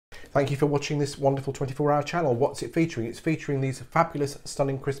Thank you for watching this wonderful 24-hour channel. What's it featuring? It's featuring these fabulous,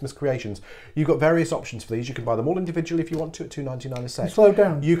 stunning Christmas creations. You've got various options for these. You can buy them all individually if you want to at $2.99 a set. Slow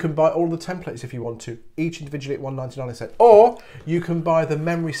down. You can buy all the templates if you want to, each individually at $1.99 a set. Or you can buy the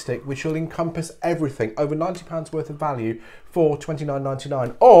memory stick, which will encompass everything, over £90 worth of value for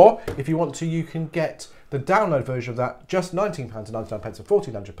 $29.99. Or if you want to, you can get the download version of that, just £19.99 for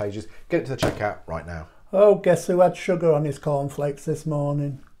 1,400 pages. Get it to the checkout right now. Oh, guess who had sugar on his cornflakes this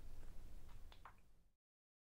morning?